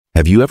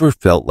Have you ever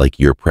felt like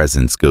your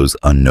presence goes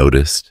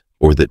unnoticed,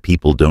 or that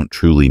people don't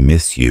truly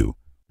miss you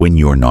when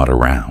you're not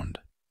around?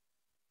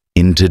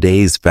 In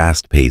today's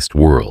fast-paced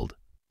world,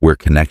 where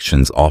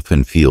connections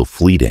often feel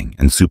fleeting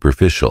and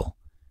superficial,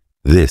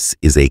 this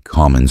is a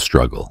common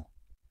struggle.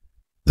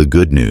 The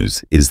good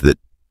news is that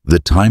the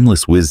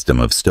timeless wisdom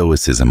of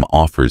Stoicism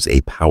offers a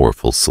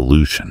powerful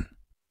solution.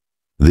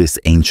 This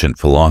ancient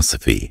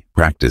philosophy,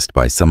 practiced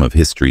by some of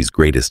history's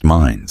greatest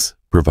minds,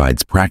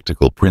 provides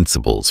practical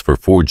principles for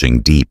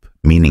forging deep,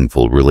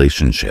 meaningful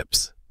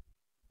relationships.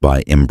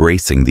 By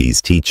embracing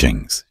these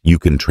teachings, you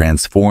can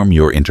transform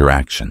your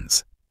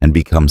interactions and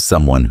become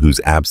someone whose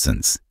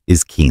absence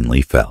is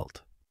keenly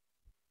felt.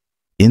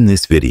 In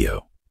this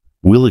video,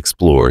 we'll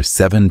explore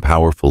 7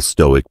 powerful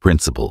Stoic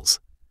principles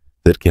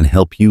that can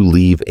help you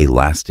leave a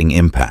lasting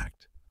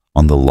impact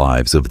on the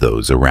lives of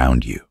those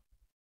around you.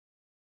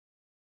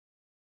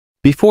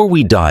 Before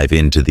we dive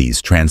into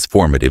these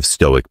transformative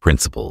Stoic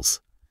principles,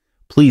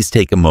 please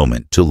take a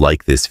moment to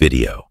like this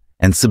video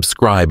and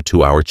subscribe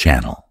to our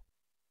channel.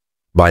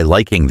 By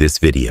liking this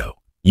video,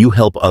 you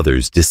help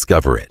others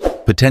discover it,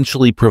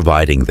 potentially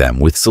providing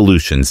them with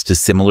solutions to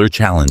similar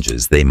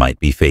challenges they might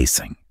be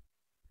facing.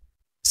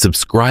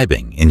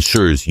 Subscribing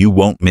ensures you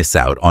won't miss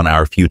out on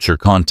our future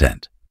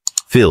content,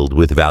 filled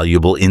with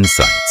valuable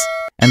insights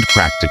and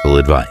practical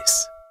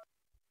advice.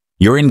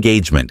 Your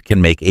engagement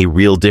can make a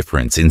real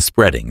difference in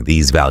spreading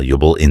these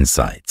valuable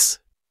insights.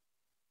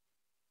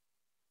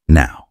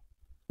 Now,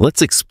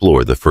 let's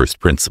explore the first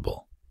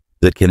principle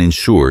that can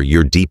ensure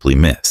you're deeply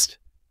missed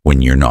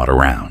when you're not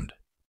around.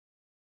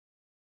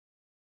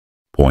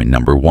 Point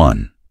number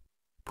 1.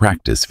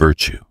 Practice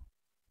virtue.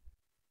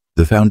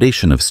 The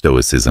foundation of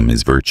Stoicism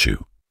is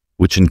virtue,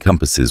 which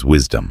encompasses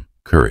wisdom,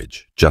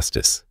 courage,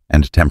 justice,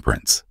 and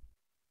temperance.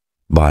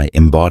 By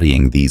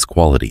embodying these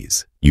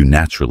qualities, you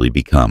naturally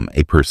become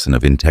a person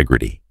of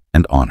integrity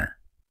and honor,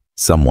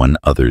 someone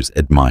others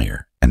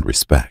admire and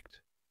respect.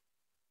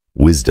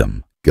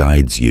 Wisdom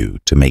guides you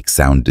to make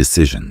sound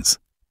decisions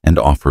and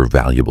offer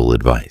valuable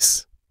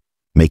advice,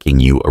 making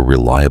you a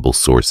reliable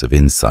source of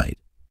insight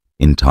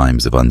in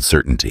times of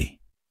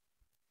uncertainty.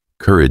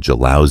 Courage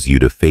allows you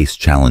to face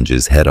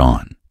challenges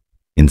head-on,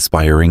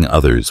 inspiring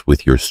others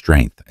with your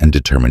strength and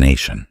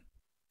determination.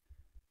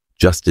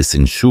 Justice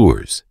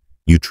ensures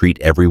you treat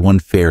everyone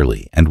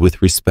fairly and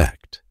with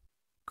respect,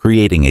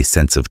 creating a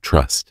sense of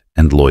trust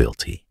and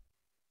loyalty.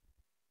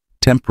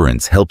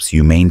 Temperance helps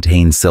you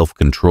maintain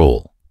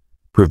self-control,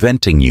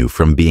 preventing you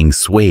from being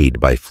swayed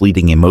by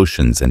fleeting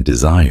emotions and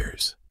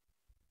desires.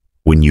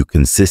 When you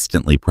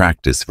consistently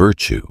practice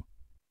virtue,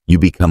 you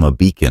become a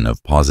beacon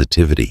of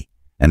positivity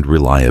and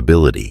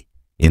reliability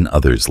in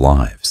others'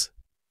 lives.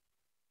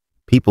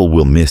 People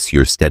will miss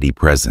your steady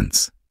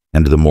presence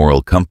and the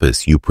moral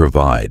compass you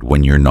provide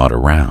when you're not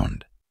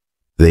around.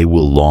 They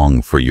will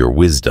long for your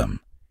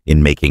wisdom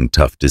in making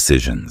tough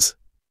decisions,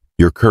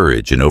 your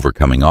courage in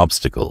overcoming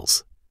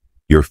obstacles,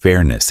 your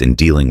fairness in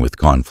dealing with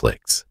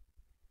conflicts,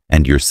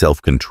 and your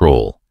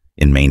self-control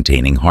in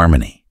maintaining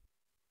harmony.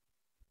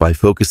 By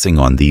focusing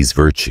on these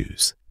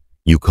virtues,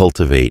 you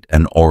cultivate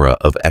an aura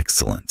of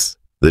excellence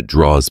that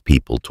draws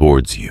people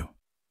towards you.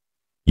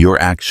 Your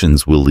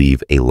actions will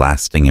leave a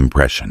lasting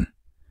impression,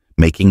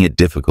 making it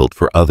difficult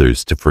for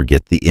others to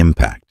forget the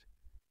impact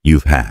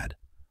you've had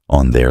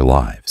on their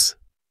lives.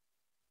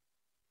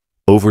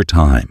 Over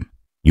time,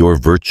 your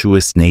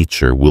virtuous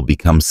nature will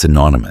become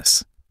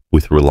synonymous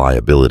with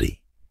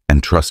reliability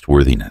and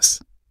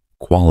trustworthiness,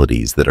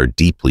 qualities that are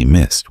deeply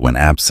missed when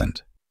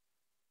absent.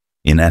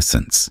 In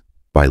essence,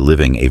 by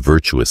living a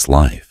virtuous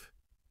life,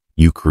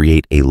 you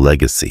create a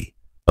legacy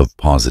of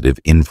positive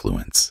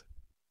influence.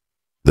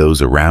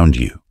 Those around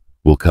you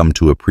will come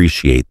to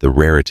appreciate the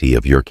rarity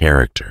of your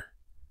character,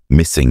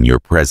 missing your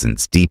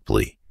presence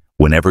deeply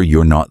whenever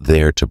you're not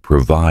there to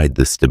provide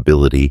the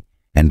stability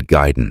and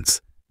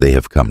guidance they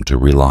have come to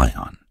rely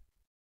on.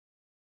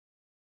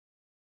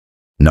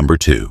 Number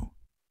 2.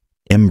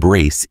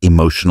 Embrace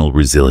emotional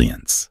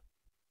resilience.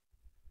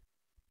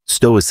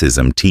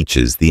 Stoicism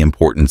teaches the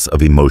importance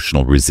of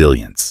emotional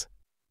resilience,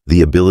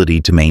 the ability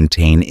to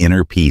maintain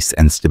inner peace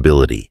and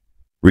stability,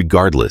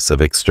 regardless of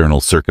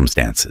external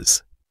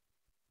circumstances.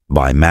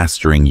 By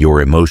mastering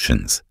your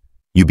emotions,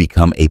 you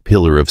become a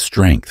pillar of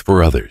strength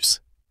for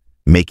others,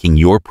 making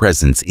your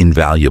presence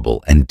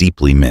invaluable and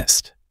deeply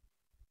missed.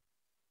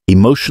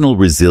 Emotional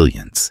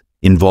resilience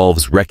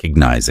involves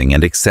recognizing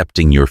and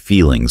accepting your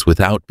feelings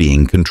without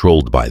being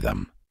controlled by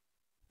them.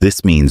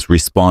 This means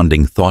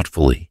responding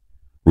thoughtfully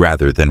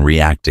rather than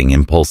reacting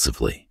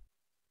impulsively.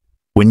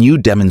 When you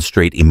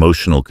demonstrate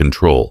emotional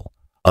control,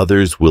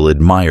 others will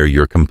admire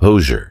your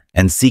composure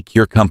and seek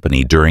your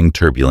company during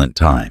turbulent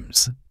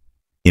times.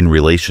 In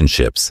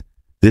relationships,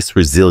 this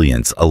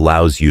resilience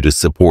allows you to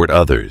support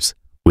others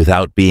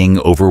without being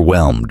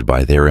overwhelmed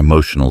by their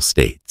emotional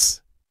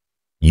states.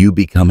 You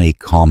become a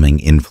calming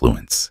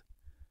influence,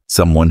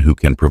 someone who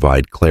can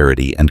provide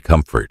clarity and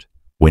comfort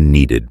when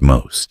needed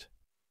most.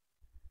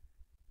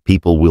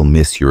 People will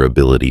miss your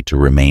ability to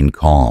remain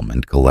calm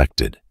and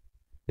collected,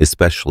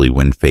 especially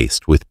when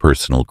faced with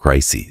personal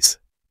crises.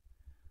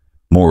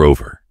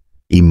 Moreover,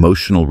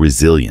 emotional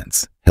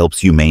resilience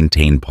helps you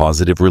maintain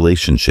positive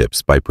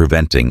relationships by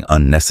preventing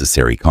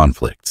unnecessary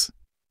conflicts.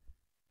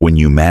 When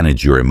you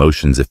manage your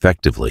emotions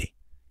effectively,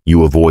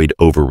 you avoid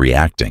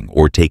overreacting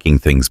or taking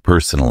things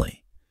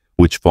personally,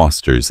 which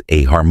fosters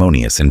a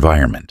harmonious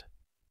environment.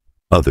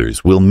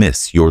 Others will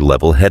miss your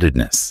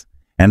level-headedness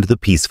and the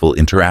peaceful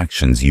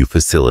interactions you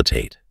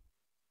facilitate.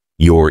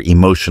 Your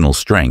emotional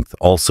strength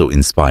also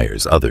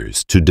inspires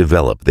others to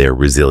develop their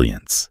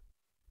resilience.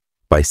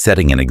 By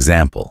setting an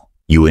example,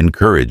 you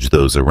encourage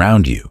those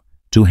around you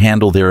to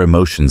handle their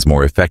emotions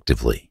more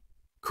effectively,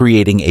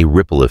 creating a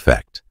ripple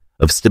effect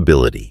of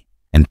stability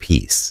and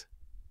peace.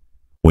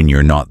 When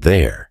you're not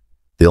there,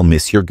 they'll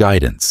miss your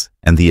guidance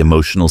and the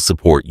emotional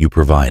support you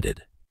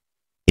provided.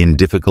 In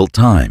difficult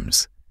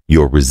times,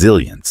 your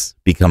resilience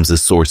becomes a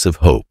source of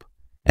hope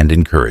and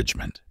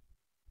encouragement.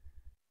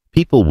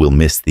 People will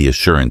miss the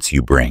assurance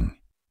you bring,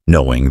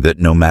 knowing that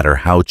no matter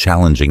how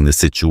challenging the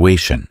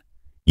situation,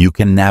 you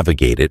can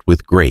navigate it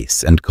with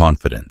grace and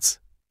confidence.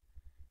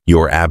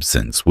 Your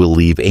absence will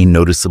leave a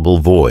noticeable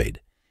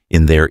void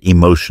in their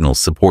emotional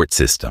support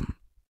system.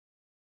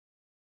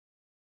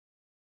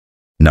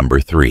 Number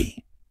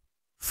 3.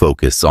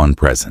 Focus on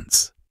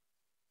presence.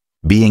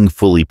 Being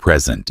fully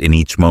present in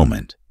each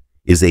moment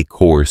is a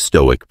core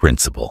Stoic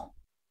principle.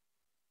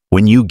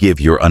 When you give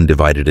your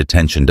undivided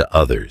attention to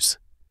others,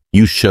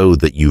 you show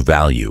that you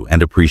value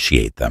and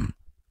appreciate them,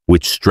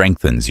 which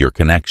strengthens your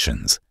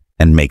connections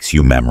and makes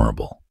you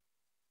memorable.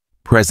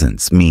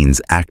 Presence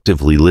means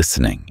actively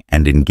listening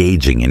and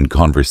engaging in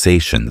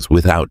conversations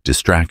without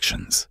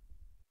distractions.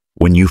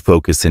 When you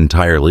focus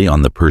entirely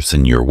on the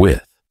person you're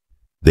with,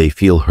 they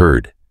feel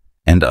heard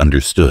and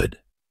understood.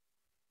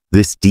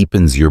 This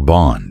deepens your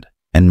bond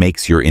and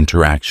makes your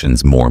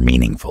interactions more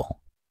meaningful.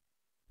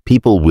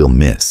 People will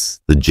miss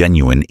the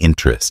genuine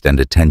interest and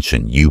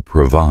attention you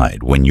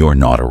provide when you're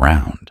not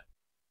around.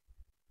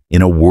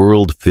 In a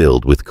world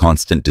filled with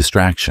constant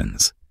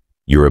distractions,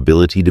 your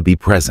ability to be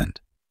present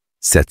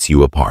sets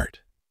you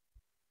apart.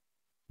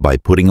 By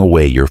putting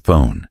away your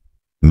phone,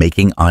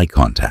 making eye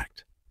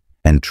contact,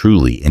 and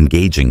truly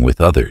engaging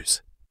with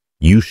others,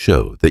 you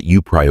show that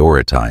you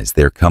prioritize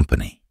their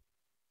company.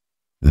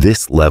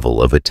 This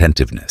level of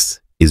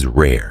attentiveness is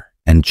rare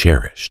and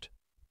cherished,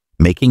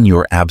 making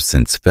your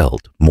absence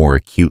felt more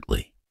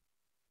acutely.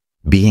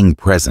 Being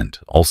present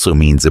also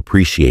means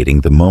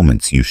appreciating the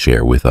moments you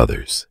share with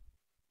others.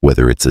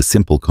 Whether it's a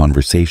simple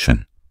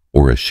conversation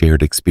or a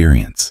shared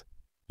experience,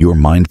 your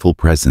mindful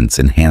presence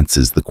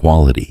enhances the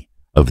quality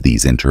of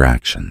these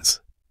interactions.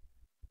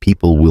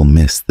 People will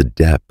miss the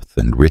depth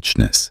and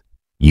richness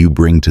you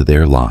bring to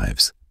their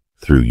lives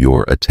through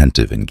your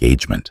attentive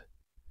engagement.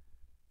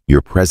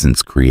 Your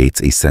presence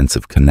creates a sense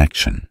of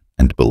connection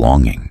and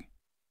belonging.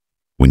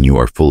 When you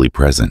are fully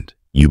present,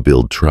 you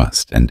build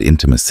trust and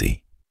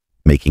intimacy,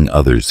 making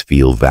others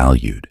feel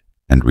valued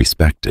and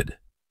respected.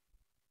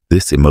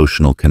 This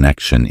emotional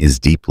connection is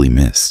deeply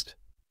missed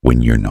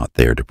when you're not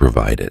there to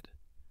provide it.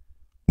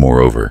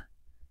 Moreover,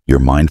 your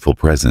mindful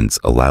presence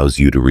allows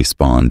you to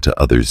respond to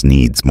others'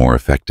 needs more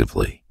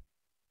effectively.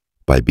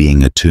 By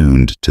being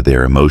attuned to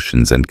their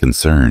emotions and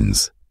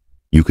concerns,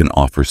 you can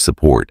offer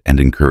support and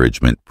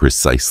encouragement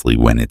precisely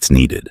when it's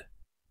needed.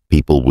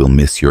 People will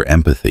miss your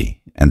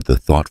empathy and the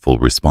thoughtful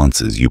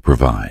responses you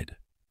provide.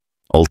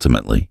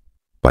 Ultimately,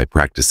 by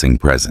practicing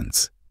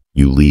presence,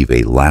 you leave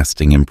a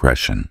lasting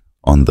impression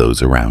on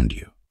those around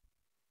you.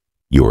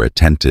 Your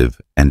attentive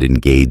and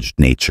engaged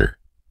nature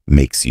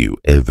makes you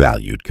a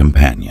valued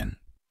companion,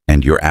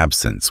 and your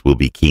absence will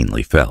be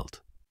keenly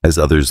felt as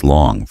others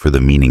long for the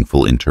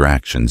meaningful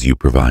interactions you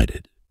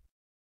provided.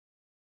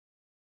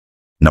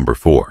 Number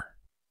 4.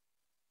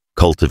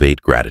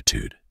 Cultivate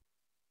gratitude.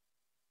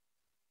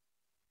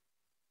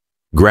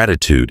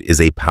 Gratitude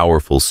is a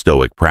powerful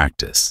Stoic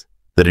practice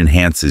that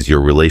enhances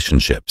your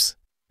relationships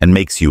and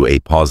makes you a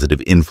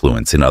positive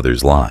influence in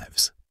others'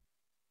 lives.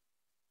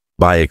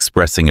 By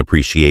expressing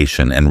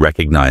appreciation and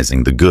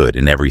recognizing the good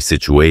in every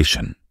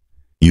situation,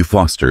 you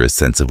foster a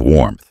sense of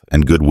warmth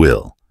and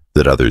goodwill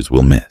that others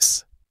will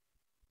miss.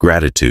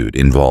 Gratitude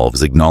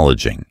involves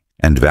acknowledging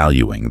and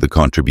valuing the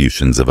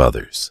contributions of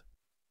others.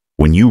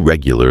 When you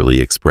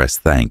regularly express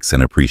thanks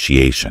and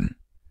appreciation,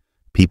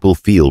 people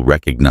feel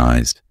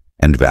recognized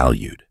and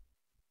valued.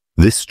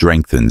 This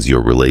strengthens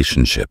your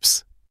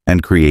relationships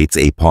and creates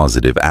a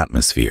positive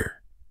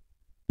atmosphere.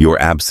 Your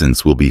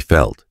absence will be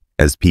felt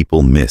as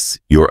people miss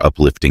your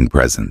uplifting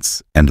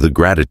presence and the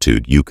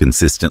gratitude you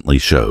consistently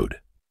showed.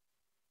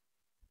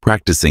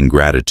 Practicing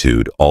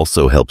gratitude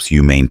also helps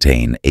you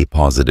maintain a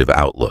positive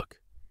outlook,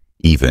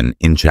 even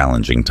in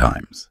challenging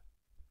times.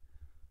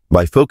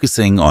 By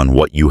focusing on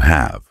what you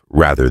have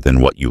rather than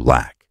what you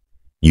lack,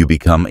 you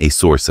become a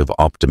source of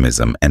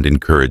optimism and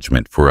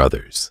encouragement for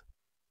others.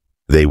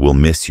 They will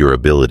miss your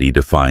ability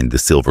to find the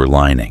silver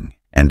lining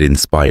and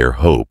inspire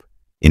hope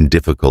in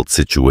difficult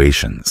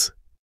situations.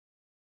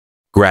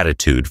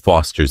 Gratitude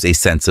fosters a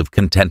sense of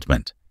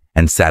contentment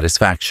and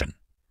satisfaction,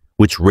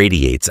 which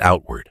radiates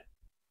outward.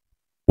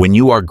 When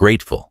you are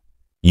grateful,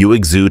 you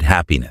exude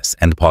happiness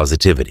and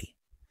positivity,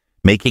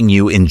 making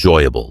you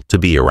enjoyable to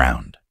be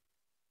around.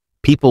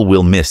 People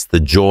will miss the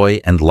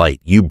joy and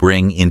light you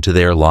bring into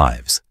their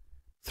lives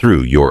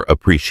through your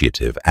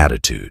appreciative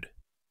attitude.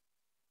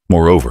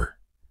 Moreover,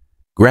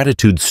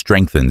 gratitude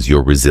strengthens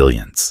your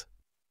resilience.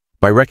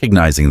 By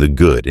recognizing the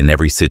good in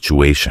every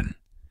situation,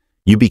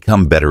 you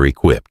become better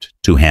equipped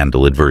to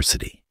handle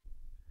adversity.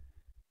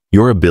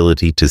 Your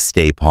ability to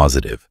stay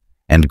positive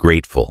and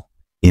grateful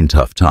in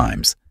tough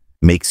times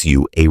makes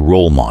you a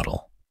role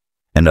model,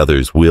 and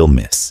others will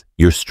miss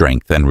your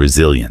strength and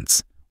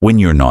resilience when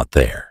you're not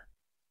there.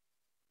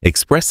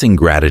 Expressing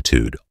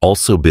gratitude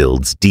also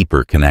builds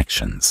deeper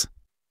connections.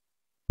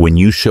 When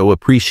you show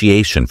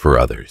appreciation for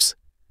others,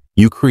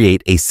 you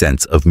create a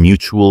sense of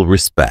mutual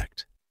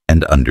respect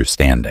and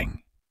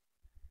understanding.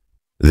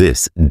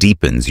 This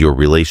deepens your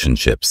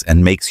relationships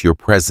and makes your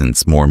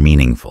presence more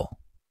meaningful.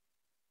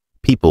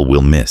 People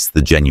will miss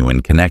the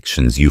genuine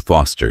connections you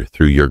foster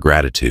through your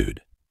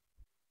gratitude.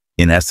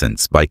 In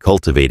essence, by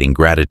cultivating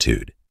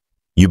gratitude,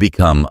 you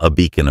become a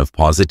beacon of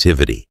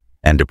positivity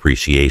and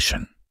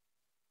appreciation.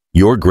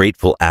 Your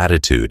grateful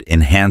attitude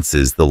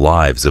enhances the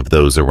lives of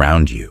those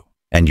around you,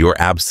 and your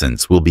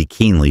absence will be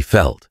keenly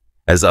felt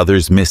as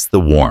others miss the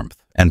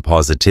warmth and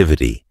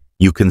positivity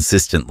you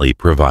consistently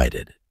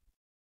provided.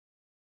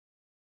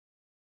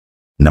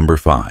 Number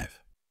 5.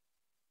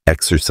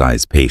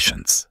 Exercise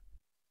patience.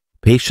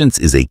 Patience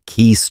is a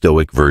key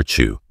Stoic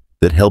virtue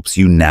that helps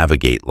you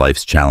navigate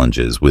life's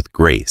challenges with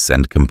grace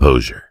and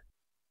composure.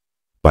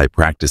 By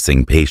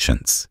practicing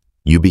patience,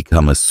 you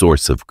become a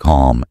source of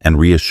calm and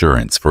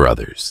reassurance for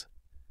others,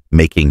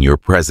 making your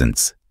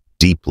presence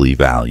deeply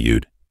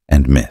valued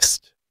and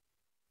missed.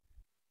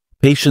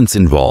 Patience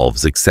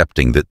involves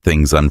accepting that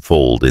things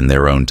unfold in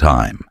their own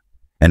time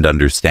and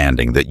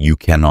understanding that you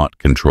cannot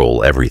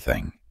control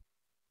everything.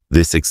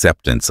 This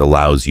acceptance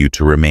allows you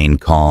to remain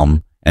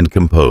calm and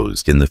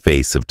composed in the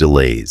face of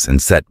delays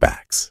and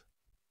setbacks.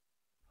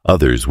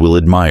 Others will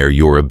admire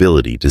your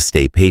ability to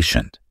stay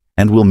patient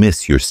and will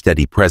miss your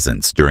steady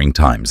presence during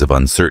times of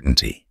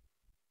uncertainty.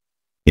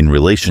 In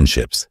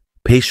relationships,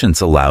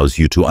 patience allows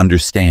you to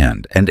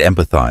understand and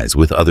empathize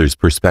with others'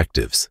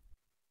 perspectives.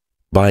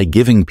 By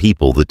giving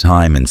people the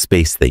time and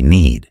space they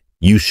need,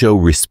 you show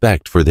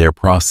respect for their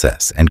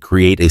process and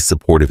create a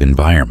supportive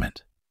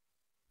environment.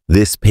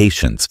 This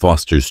patience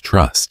fosters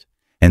trust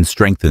and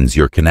strengthens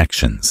your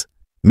connections,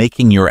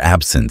 making your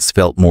absence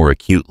felt more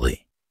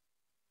acutely.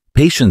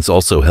 Patience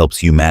also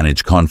helps you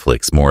manage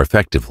conflicts more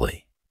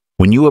effectively.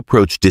 When you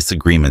approach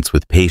disagreements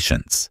with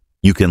patience,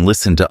 you can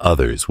listen to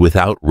others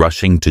without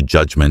rushing to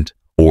judgment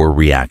or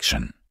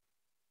reaction.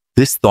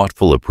 This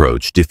thoughtful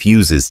approach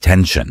diffuses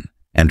tension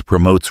and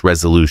promotes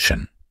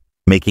resolution,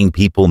 making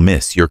people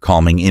miss your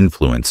calming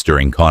influence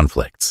during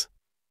conflicts.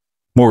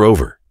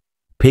 Moreover,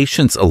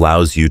 patience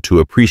allows you to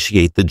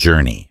appreciate the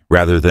journey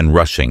rather than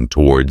rushing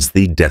towards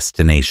the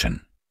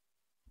destination.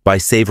 By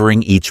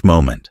savoring each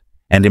moment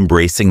and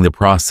embracing the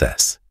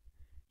process,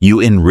 you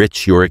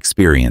enrich your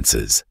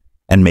experiences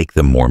and make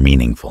them more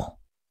meaningful.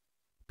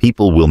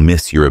 People will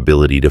miss your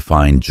ability to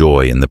find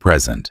joy in the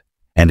present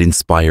and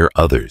inspire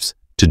others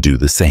to do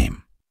the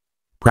same.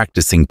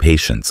 Practicing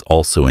patience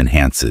also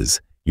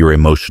enhances your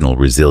emotional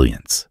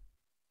resilience.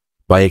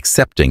 By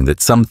accepting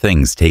that some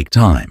things take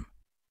time,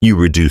 you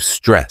reduce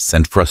stress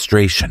and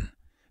frustration,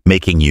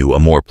 making you a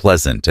more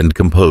pleasant and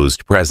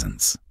composed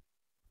presence.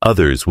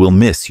 Others will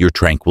miss your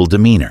tranquil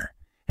demeanor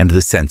and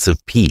the sense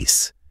of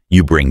peace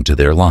you bring to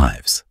their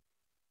lives.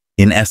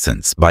 In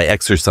essence, by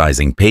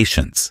exercising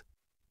patience,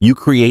 you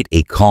create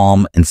a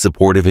calm and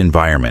supportive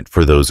environment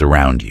for those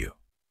around you.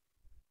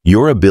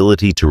 Your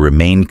ability to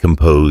remain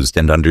composed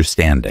and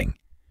understanding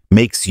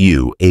makes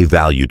you a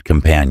valued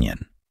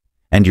companion,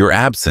 and your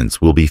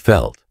absence will be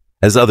felt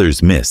as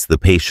others miss the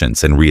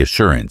patience and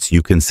reassurance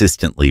you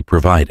consistently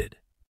provided.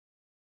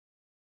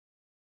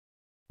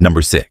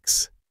 Number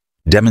 6.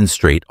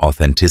 Demonstrate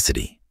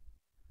authenticity.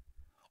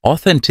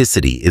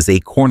 Authenticity is a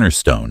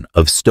cornerstone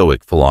of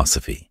Stoic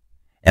philosophy,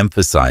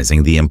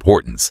 emphasizing the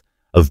importance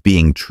of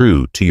being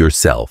true to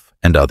yourself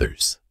and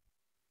others.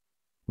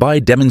 By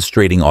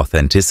demonstrating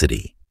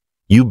authenticity,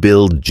 you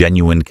build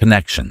genuine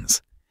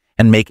connections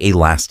and make a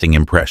lasting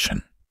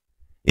impression,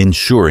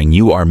 ensuring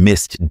you are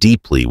missed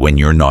deeply when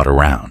you're not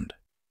around.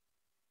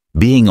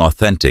 Being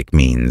authentic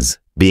means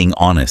being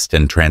honest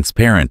and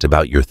transparent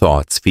about your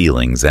thoughts,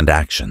 feelings, and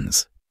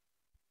actions.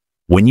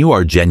 When you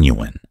are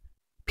genuine,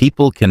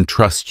 people can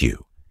trust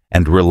you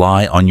and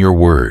rely on your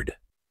word.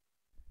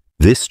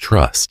 This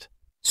trust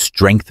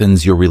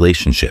strengthens your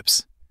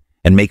relationships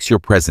and makes your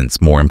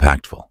presence more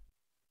impactful.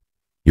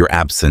 Your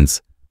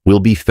absence will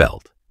be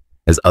felt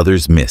as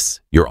others miss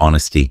your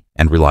honesty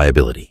and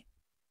reliability.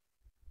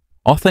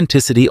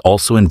 Authenticity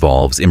also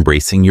involves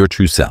embracing your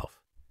true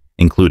self,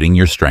 including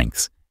your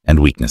strengths and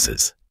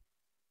weaknesses.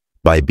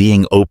 By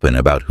being open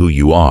about who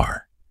you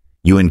are,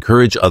 you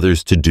encourage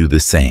others to do the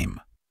same,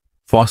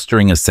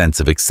 fostering a sense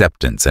of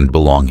acceptance and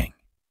belonging.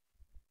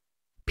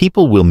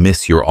 People will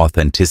miss your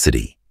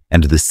authenticity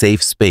and the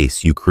safe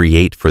space you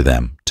create for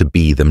them to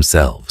be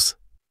themselves.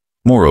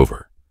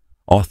 Moreover,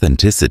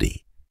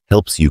 authenticity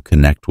helps you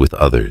connect with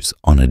others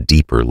on a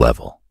deeper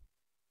level.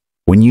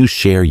 When you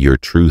share your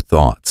true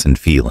thoughts and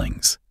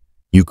feelings,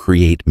 you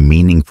create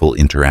meaningful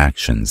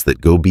interactions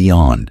that go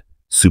beyond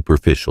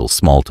superficial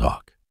small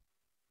talk.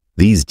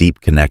 These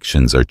deep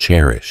connections are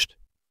cherished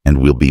and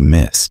will be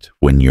missed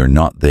when you're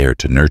not there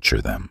to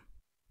nurture them.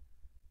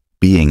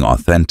 Being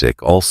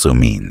authentic also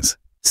means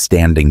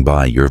standing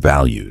by your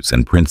values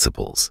and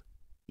principles,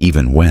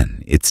 even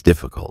when it's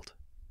difficult.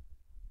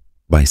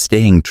 By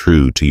staying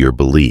true to your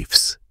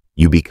beliefs,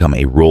 you become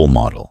a role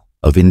model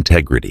of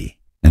integrity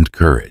and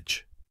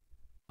courage.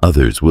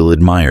 Others will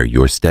admire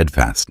your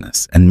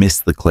steadfastness and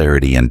miss the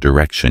clarity and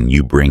direction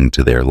you bring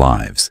to their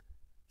lives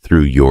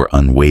through your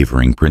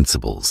unwavering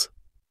principles.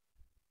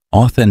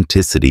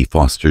 Authenticity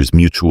fosters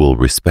mutual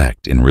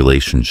respect in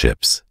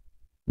relationships.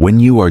 When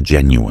you are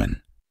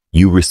genuine,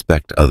 you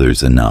respect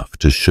others enough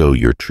to show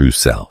your true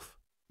self,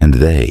 and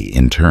they,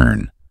 in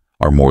turn,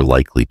 are more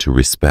likely to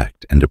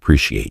respect and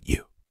appreciate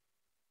you.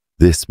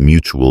 This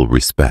mutual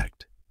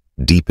respect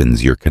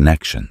deepens your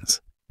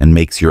connections and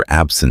makes your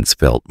absence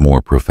felt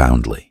more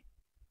profoundly.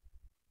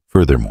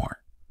 Furthermore,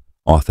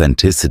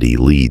 authenticity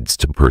leads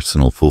to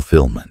personal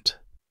fulfillment.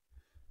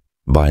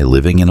 By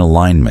living in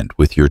alignment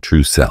with your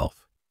true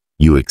self,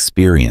 you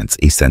experience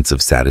a sense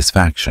of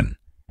satisfaction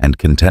and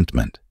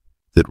contentment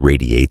that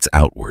radiates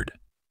outward.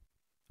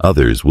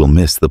 Others will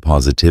miss the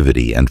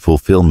positivity and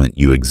fulfillment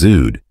you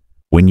exude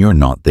when you're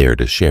not there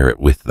to share it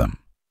with them.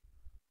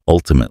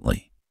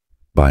 Ultimately,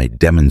 by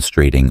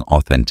demonstrating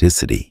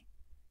authenticity,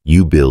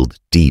 you build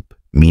deep,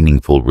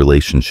 meaningful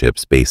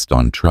relationships based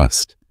on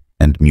trust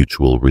and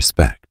mutual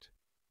respect.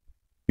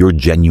 Your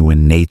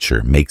genuine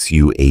nature makes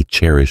you a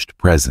cherished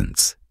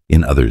presence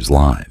in others'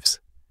 lives,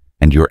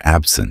 and your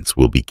absence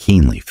will be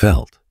keenly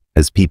felt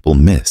as people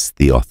miss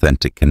the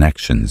authentic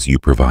connections you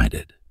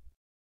provided.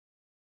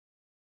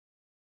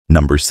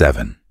 Number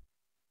 7.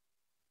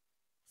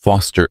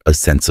 Foster a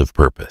sense of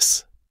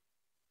purpose.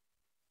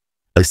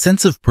 A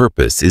sense of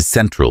purpose is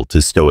central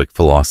to Stoic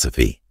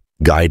philosophy,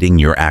 guiding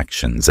your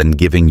actions and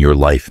giving your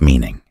life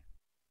meaning.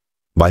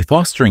 By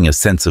fostering a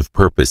sense of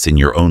purpose in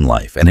your own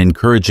life and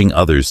encouraging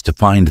others to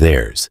find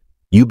theirs,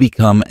 you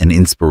become an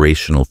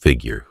inspirational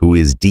figure who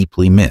is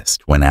deeply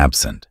missed when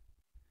absent.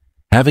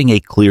 Having a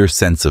clear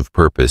sense of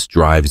purpose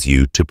drives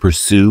you to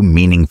pursue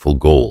meaningful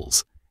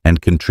goals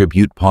and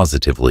contribute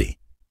positively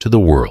to the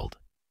world.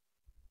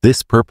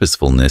 This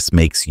purposefulness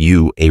makes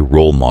you a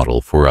role model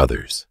for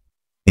others,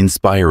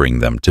 inspiring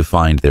them to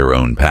find their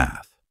own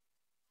path.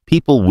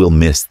 People will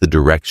miss the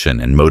direction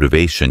and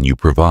motivation you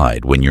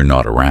provide when you're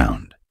not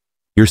around.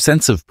 Your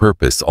sense of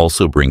purpose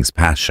also brings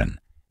passion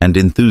and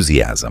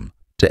enthusiasm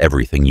to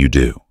everything you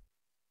do.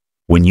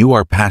 When you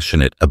are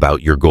passionate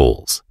about your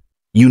goals,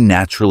 you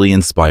naturally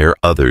inspire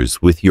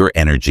others with your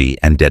energy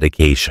and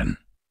dedication.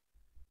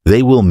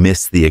 They will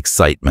miss the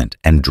excitement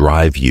and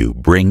drive you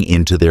bring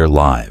into their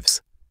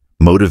lives,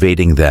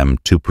 motivating them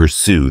to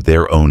pursue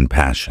their own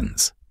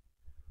passions.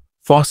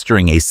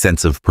 Fostering a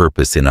sense of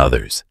purpose in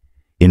others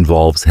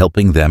involves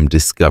helping them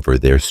discover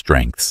their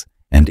strengths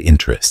and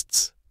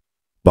interests.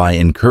 By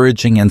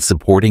encouraging and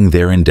supporting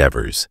their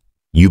endeavors,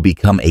 you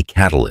become a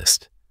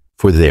catalyst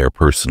for their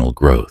personal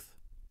growth.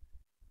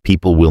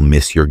 People will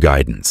miss your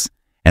guidance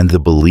and the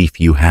belief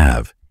you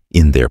have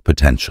in their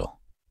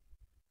potential.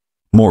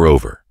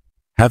 Moreover,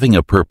 having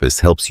a purpose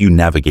helps you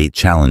navigate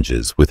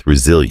challenges with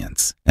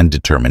resilience and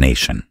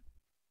determination.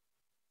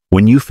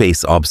 When you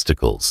face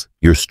obstacles,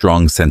 your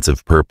strong sense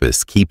of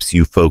purpose keeps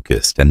you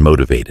focused and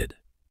motivated.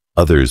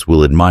 Others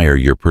will admire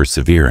your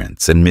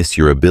perseverance and miss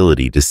your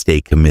ability to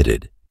stay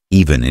committed,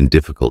 even in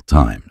difficult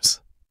times.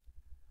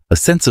 A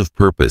sense of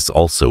purpose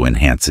also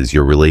enhances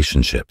your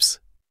relationships.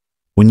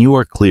 When you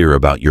are clear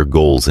about your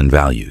goals and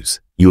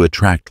values, you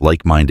attract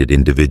like-minded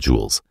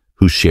individuals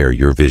who share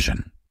your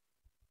vision.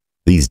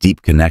 These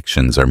deep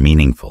connections are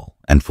meaningful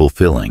and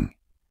fulfilling,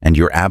 and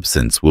your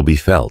absence will be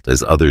felt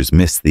as others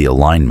miss the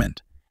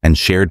alignment and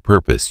shared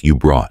purpose you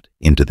brought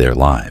into their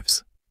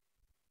lives.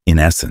 In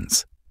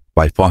essence,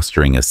 by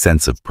fostering a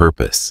sense of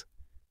purpose,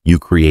 you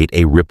create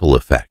a ripple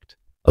effect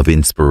of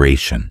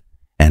inspiration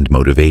and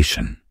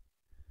motivation.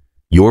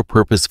 Your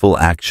purposeful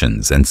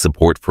actions and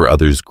support for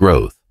others'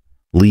 growth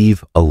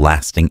leave a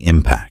lasting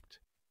impact,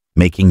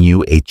 making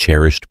you a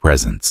cherished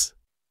presence.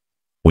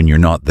 When you're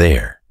not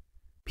there,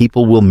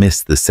 people will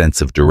miss the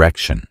sense of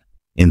direction,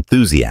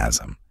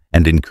 enthusiasm,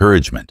 and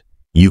encouragement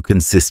you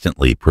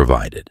consistently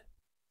provided.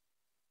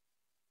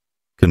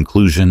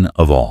 Conclusion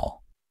of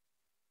all.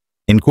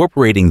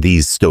 Incorporating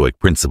these Stoic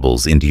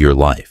principles into your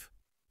life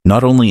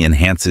not only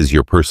enhances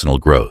your personal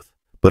growth,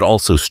 but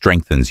also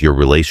strengthens your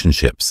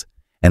relationships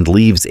and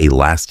leaves a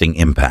lasting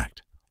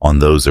impact on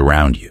those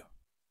around you.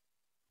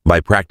 By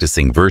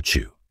practicing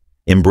virtue,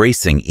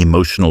 embracing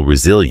emotional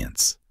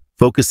resilience,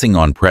 focusing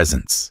on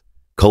presence,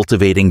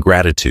 cultivating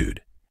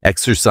gratitude,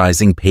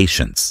 exercising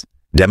patience,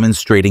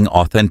 demonstrating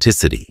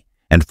authenticity,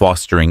 and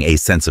fostering a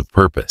sense of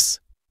purpose,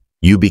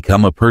 you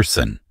become a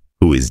person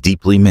who is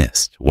deeply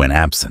missed when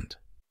absent.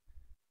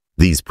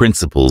 These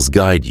principles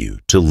guide you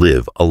to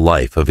live a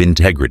life of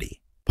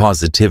integrity,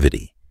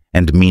 positivity,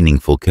 and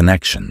meaningful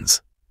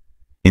connections,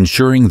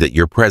 ensuring that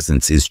your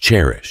presence is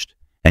cherished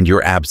and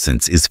your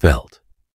absence is felt.